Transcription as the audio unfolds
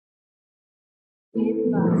Welcome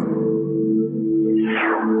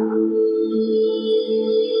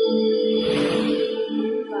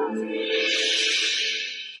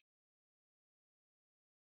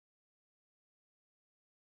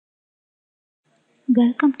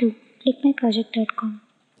to clickmyproject.com.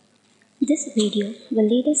 This video will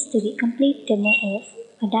lead us to the complete demo of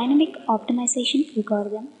a dynamic optimization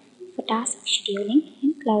algorithm for task scheduling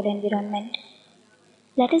in cloud environment.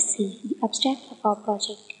 Let us see the abstract of our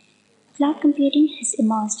project. Cloud computing has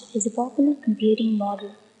emerged as a popular computing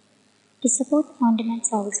model to support on-demand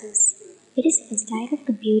services. It is a style of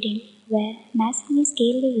computing where massively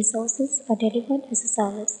scalable resources are delivered as a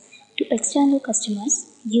service to external customers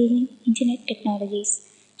using internet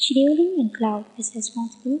technologies. Scheduling in cloud is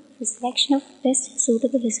responsible for selection of best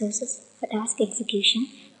suitable resources for task execution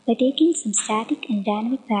by taking some static and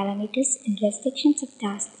dynamic parameters and restrictions of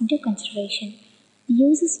tasks into consideration. The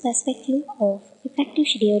user's perspective of effective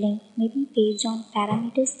scheduling may be based on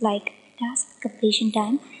parameters like task completion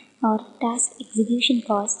time or task execution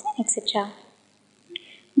cost, etc.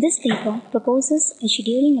 This paper proposes a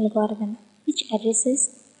scheduling algorithm which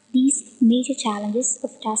addresses these major challenges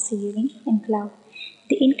of task scheduling in cloud.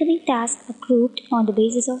 The incoming tasks are grouped on the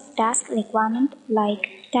basis of task requirement like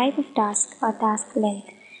type of task or task length.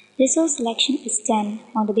 Resource selection is done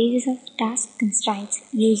on the basis of task constraints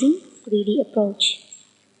using greedy approach.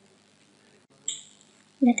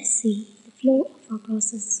 Let us see the flow of our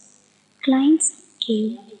process. Clients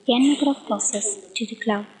give n number of processes to the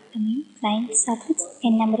cloud. The main client submits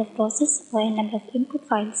n number of processes or n number of input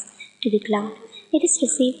files to the cloud. It is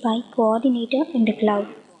received by coordinator in the cloud.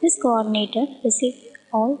 This coordinator receives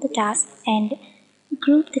all the tasks and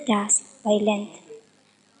group the tasks by length.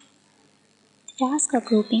 The tasks are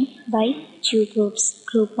grouping by two groups,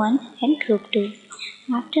 group 1 and group 2.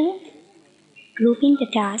 After grouping the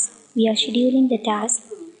tasks, we are scheduling the task.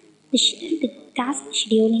 The task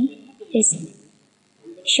scheduling is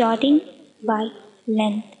sorting by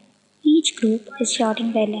length. Each group is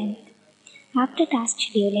sorting by length. After task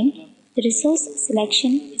scheduling, the resource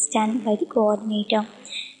selection is done by the coordinator.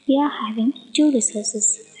 We are having two resources,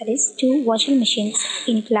 that is, two virtual machines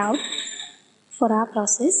in cloud for our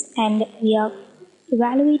process, and we are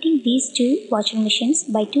evaluating these two virtual machines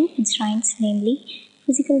by two constraints, namely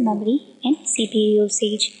physical memory and CPU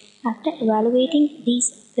usage. After evaluating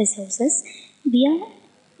these resources, we are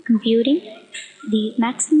computing the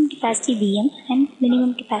maximum capacity VM and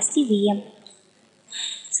minimum capacity VM.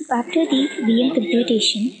 So after the VM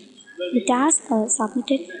computation, the tasks are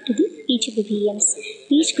submitted to each of the VMs.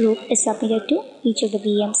 Each group is submitted to each of the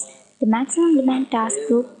VMs. The maximum demand task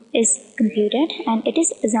group is computed and it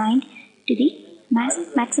is assigned to the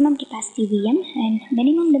maximum capacity VM, and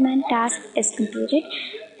minimum demand task is computed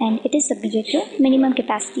and it is submitted to minimum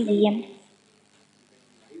capacity VM.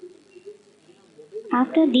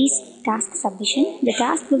 After these task submission, the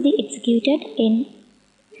task will be executed in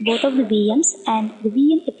both of the VMs and the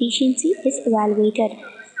VM efficiency is evaluated.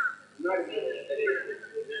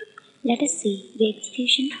 Let us see the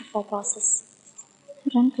execution of our process.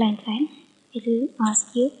 Run client file. It will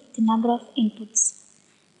ask you the number of inputs.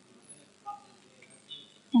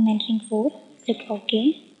 I am entering 4. Click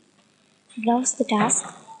OK. Browse the task.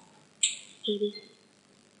 AB.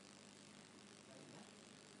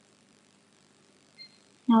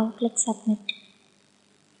 Now click submit.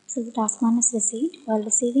 So the task 1 is received. While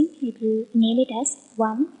receiving, it will name it as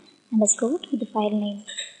 1 underscore with the file name.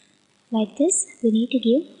 Like this, we need to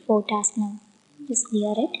give 4 tasks now. Just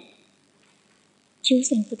clear it.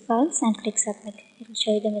 Choose input files and click submit. It will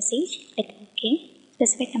show you the message. Click OK.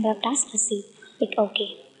 Specific number of tasks received. Click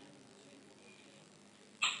OK.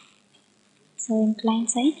 So in client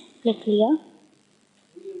side, click clear.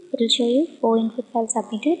 It will show you 4 input files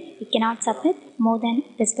submitted. You cannot submit more than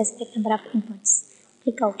the specific number of inputs.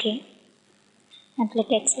 Click OK and click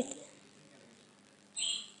exit.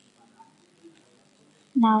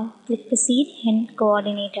 Now click proceed in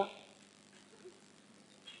coordinator.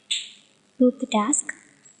 Group the task.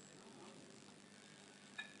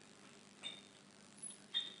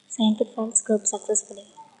 So input files grouped successfully.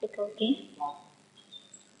 Click OK.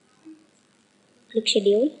 Click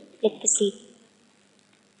schedule. Click proceed.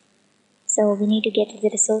 So we need to get the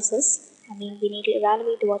resources. We need to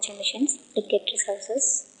evaluate the virtual machines. Click get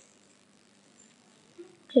resources.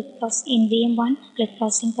 Click in VM1. Click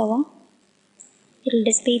processing power. It will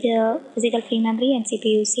display the physical free memory and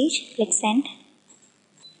CPU usage. Click send.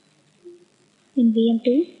 In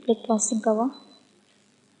VM2, click processing power.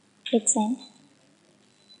 Click send.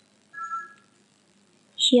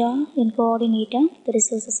 Here in coordinator, the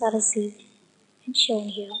resources are received and shown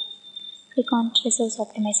here. Click on resource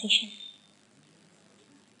optimization.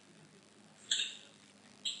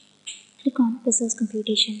 on resource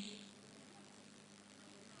computation.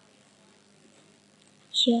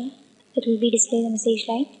 Here it will be displayed the message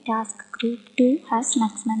like task group 2 has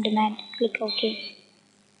maximum demand. Click OK.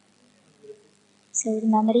 So the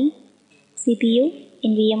memory, CPU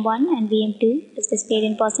in VM1 and VM2 is displayed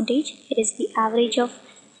in percentage. It is the average of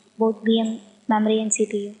both VM memory and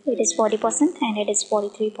CPU. It is 40% and it is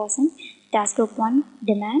 43%. Task group 1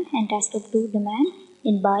 demand and task group 2 demand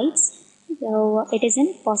in bytes. So it is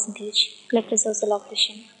in percentage. Click resource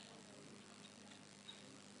allocation.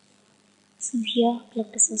 So here click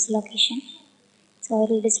resource allocation. So it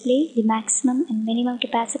will display the maximum and minimum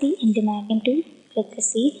capacity in demand. VM2, click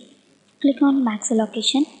proceed. Click on max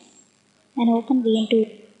allocation and open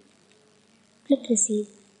VM2. Click receive.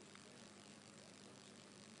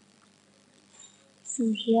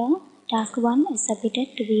 So here task 1 is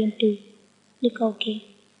submitted to VM2. Click OK.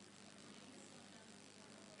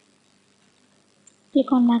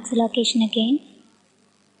 Click on max allocation again.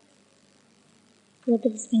 Go to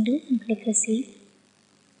this window and click receive.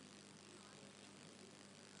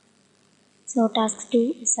 So task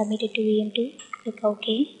 2 is submitted to VM2. Click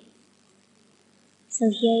OK. So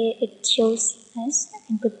here it shows as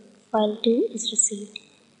input file 2 is received.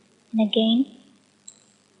 And again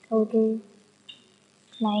go to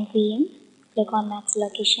client VM. Click on max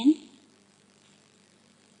allocation.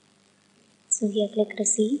 So here click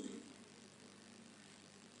receive.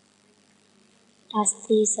 Task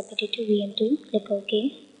 3 is submitted to VM2. Click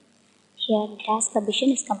OK. Here the task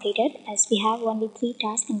submission is completed as we have only 3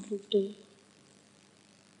 tasks in group 2.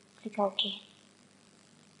 Click OK.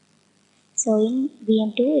 So in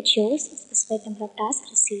VM2 it shows specified number of tasks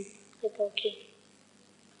received. Click OK.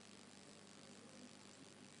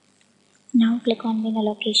 Now click on bin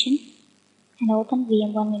allocation and open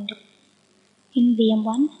VM1 window. In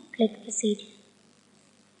VM1 click proceed.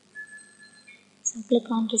 So click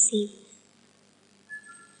on receive.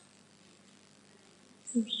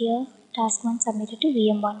 So here task 1 submitted to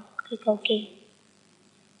VM1. Click OK.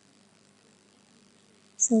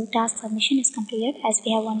 So task submission is completed as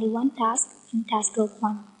we have only 1 task in task group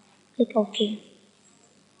 1. Click OK.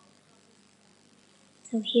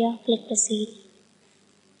 So here click proceed.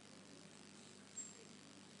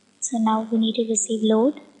 So now we need to receive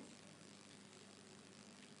load.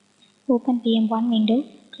 Open VM1 window.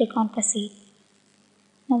 Click on proceed.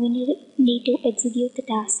 Now we need to execute the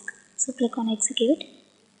task. So click on execute.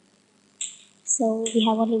 So we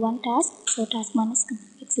have only 1 task. So task 1 is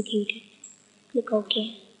executed. Click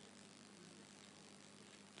OK.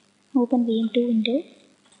 Open VM2 window.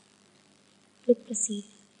 Click proceed.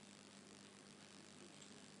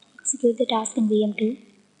 Execute the task in VM2.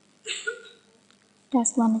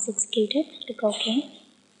 Task 1 is executed. Click OK.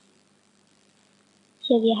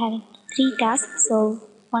 Here we are having 3 tasks. So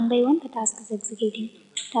one by one the task is executing.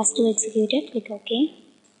 Task 2 executed. Click OK.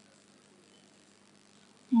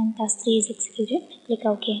 And task 3 is executed. Click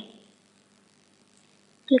OK.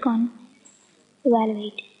 Click on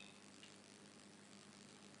evaluate.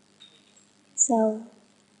 So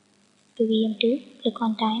to VM2, click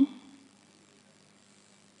on time.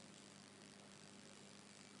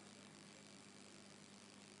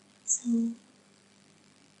 So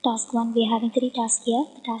task 1 we are having 3 tasks here.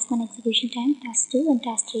 The task 1 execution time, task 2 and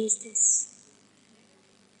task 3 is this.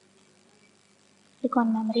 Click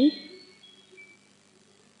on memory.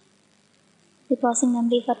 The processing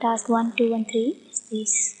memory for task 1, 2 and 3 is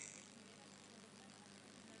this.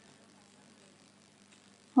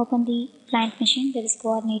 Open the client machine, that is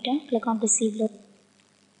coordinator. Click on receive load.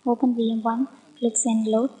 Open VM1, click send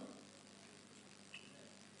load.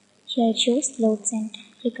 Here it shows load sent.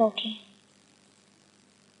 Click OK.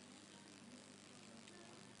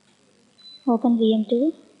 Open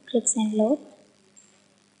VM2, click send load.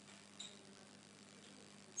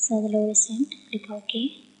 So the load is sent. Click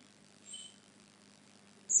OK.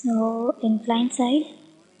 So in client side,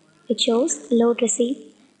 it shows load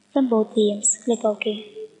received from both VMs. Click OK.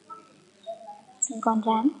 Sync on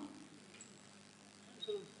RAM.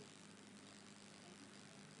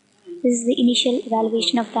 This is the initial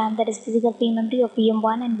evaluation of RAM, that is physical free memory of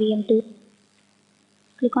VM1 and VM2.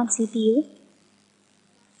 Click on CPU.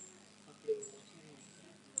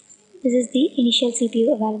 This is the initial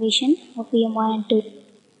CPU evaluation of VM1 and 2.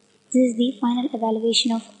 This is the final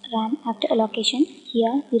evaluation of RAM after allocation.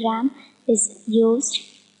 Here the RAM is used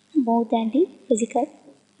more than the physical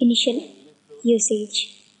initial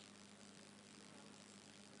usage.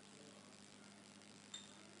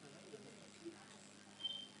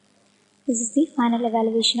 This is the final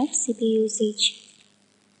evaluation of CPU usage.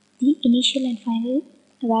 The initial and final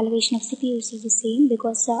evaluation of CPU usage is same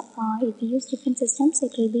because if we use different systems,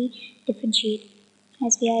 it will be differentiate.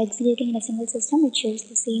 As we are executing in a single system, it shows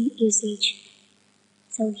the same usage.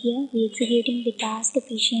 So here we are executing the task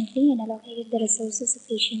efficiently and allocated the resources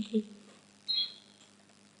efficiently.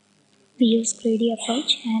 We use greedy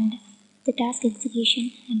approach and the task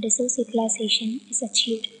execution and resource utilization is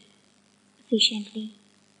achieved efficiently.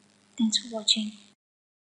 Thanks for watching.